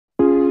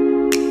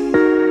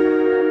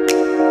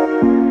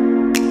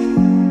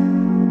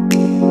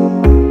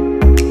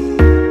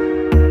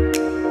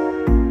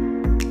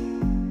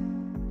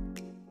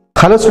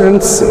Hello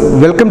students,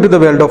 welcome to the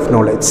world of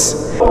knowledge.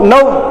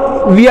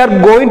 Now we are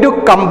going to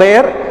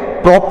compare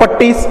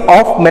properties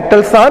of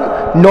metals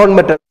and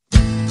non-metals.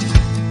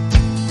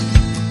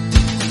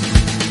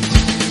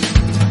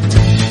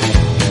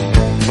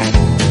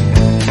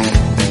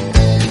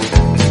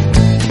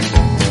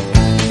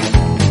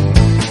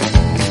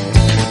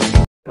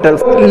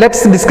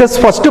 Let's discuss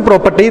first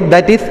property,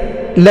 that is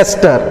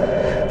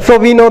luster. So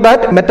we know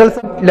that metals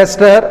are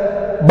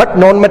luster but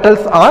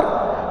non-metals are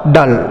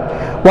dull.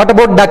 What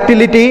about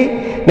ductility?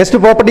 Next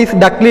property is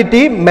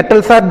ductility.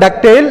 Metals are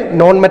ductile,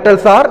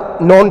 non-metals are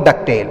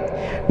non-ductile.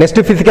 Next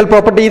physical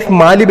property is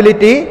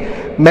malleability.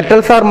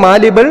 Metals are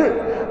malleable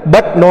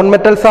but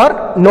non-metals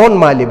are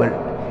non-malleable.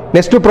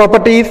 Next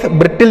property is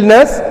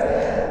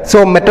brittleness.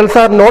 So metals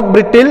are not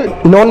brittle,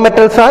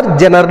 non-metals are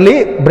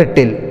generally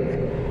brittle.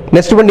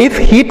 Next one is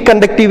heat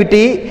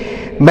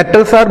conductivity.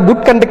 Metals are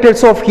good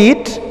conductors of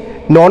heat,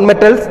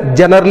 non-metals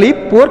generally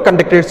poor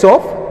conductors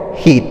of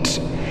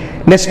heat.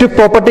 Next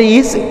property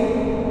is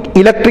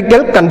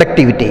electrical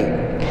conductivity.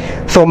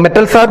 So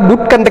metals are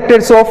good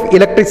conductors of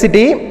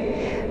electricity,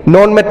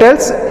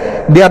 non-metals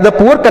they are the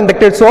poor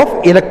conductors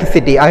of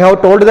electricity. I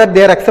have told that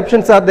there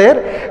exceptions are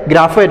there.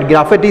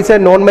 Graphite is a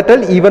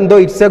non-metal even though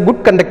it's a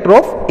good conductor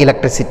of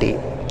electricity.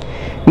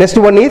 Next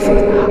one is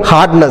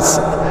hardness.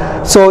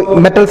 So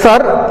metals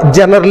are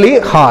generally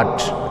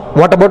hard.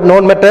 What about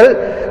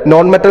non-metal?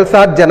 Non-metals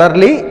are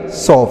generally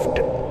soft.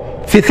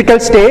 Physical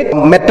state,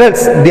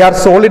 metals they are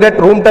solid at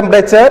room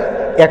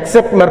temperature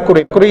except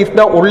mercury. Mercury is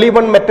the only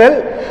one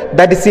metal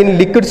that is in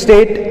liquid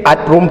state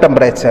at room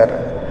temperature.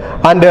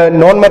 And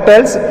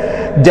non-metals,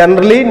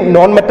 generally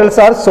non-metals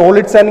are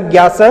solids and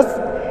gases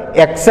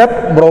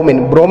except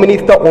bromine. Bromine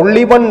is the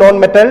only one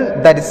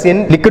non-metal that is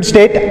in liquid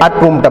state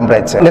at room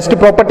temperature. Next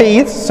property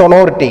is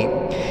sonority.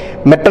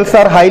 Metals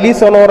are highly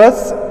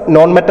sonorous,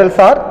 non-metals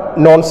are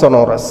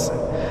non-sonorous.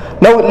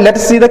 Now let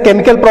us see the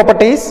chemical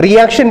properties.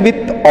 Reaction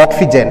with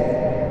oxygen.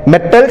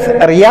 Metals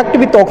react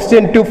with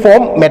oxygen to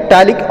form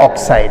metallic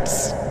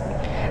oxides.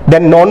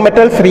 Then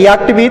non-metals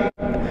react with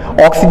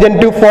oxygen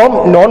to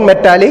form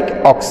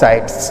non-metallic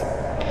oxides.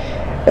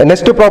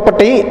 Next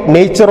property,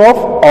 nature of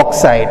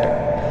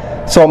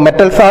oxide. So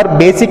metals are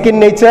basic in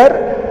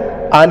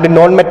nature and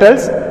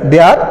non-metals they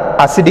are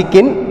acidic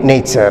in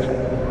nature.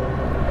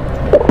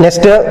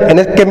 Next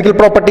chemical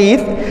property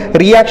is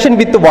reaction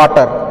with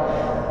water.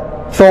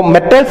 So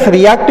metals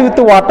react with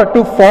water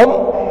to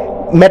form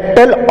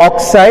metal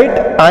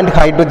oxide and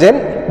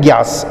hydrogen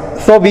gas.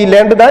 So we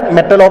learned that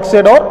metal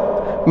oxide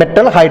or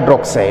metal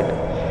hydroxide.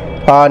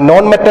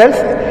 Non-metals,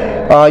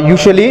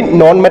 usually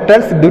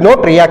non-metals do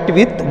not react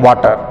with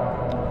water.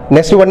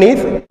 Next one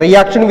is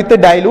reaction with the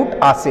dilute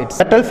acids.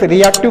 Metals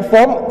react to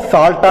form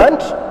salt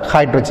and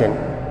hydrogen.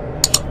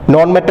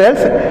 Non-metals,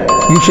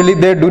 usually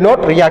they do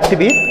not react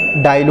with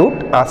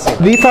dilute acid.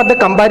 These are the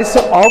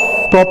comparison of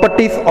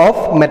properties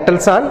of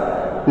metals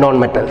and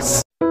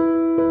non-metals.